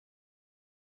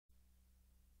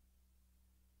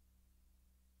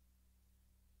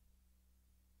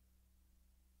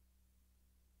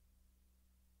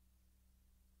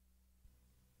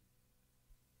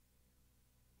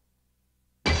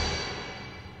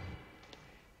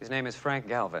His name is Frank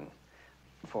Galvin.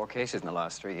 4 cases in the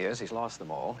last 3 years. He's lost them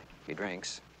all. He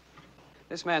drinks.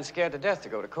 This man's scared to death to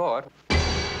go to court.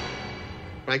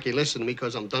 Frankie, listen to me,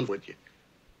 because I'm done with you.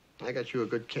 I got you a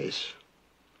good case.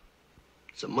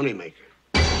 It's a moneymaker.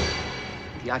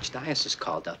 The Archdiocese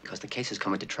called up because the case is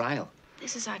coming to trial.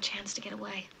 This is our chance to get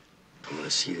away. I'm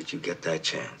gonna see that you get that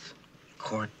chance.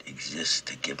 Court exists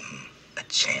to give him a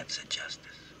chance at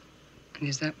justice. And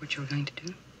is that what you're going to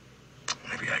do?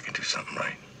 Maybe I can do something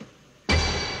right.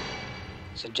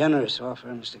 It's a generous offer,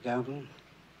 Mr. Galvin.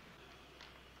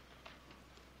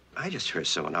 I just heard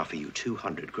someone offer you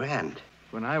 200 grand.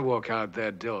 When I walk out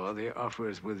that door, the offer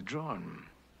is withdrawn.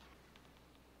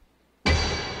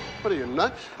 What are you,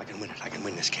 nuts? I can win it. I can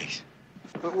win this case.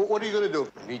 What are you going to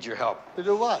do? I need your help. To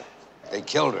do what? They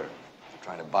killed her. They're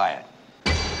trying to buy it.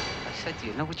 I said to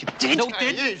you, know what you did? No,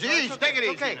 easy, take it easy.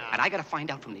 Okay. And I gotta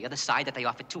find out from the other side that they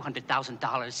offered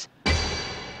 $200,000.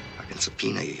 I can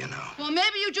subpoena you, you know. Well,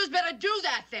 maybe you just better do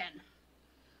that then.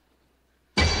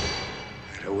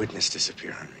 I had a witness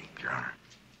disappear on me, Your Honor.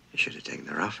 You should have taken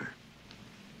their offer.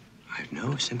 I have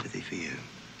no sympathy for you.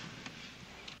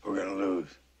 We're gonna lose.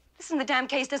 Listen, the damn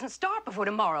case doesn't start before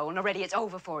tomorrow, and already it's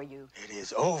over for you. It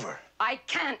is over. I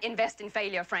can't invest in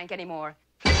failure, Frank, anymore.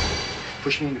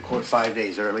 Push me into court 5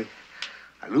 days early.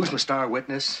 I lose my star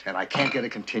witness, and I can't get a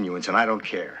continuance, and I don't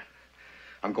care.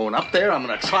 I'm going up there, I'm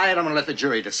gonna try it, I'm gonna let the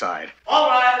jury decide. All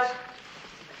rise!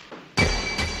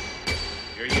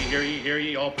 Hear ye, hear ye, hear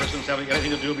ye, all persons having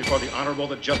anything to do before the Honorable,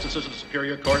 the Justices of the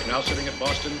Superior Court, now sitting at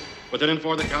Boston, within and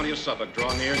for the county of Suffolk.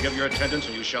 Draw near, give your attendance,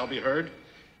 and you shall be heard.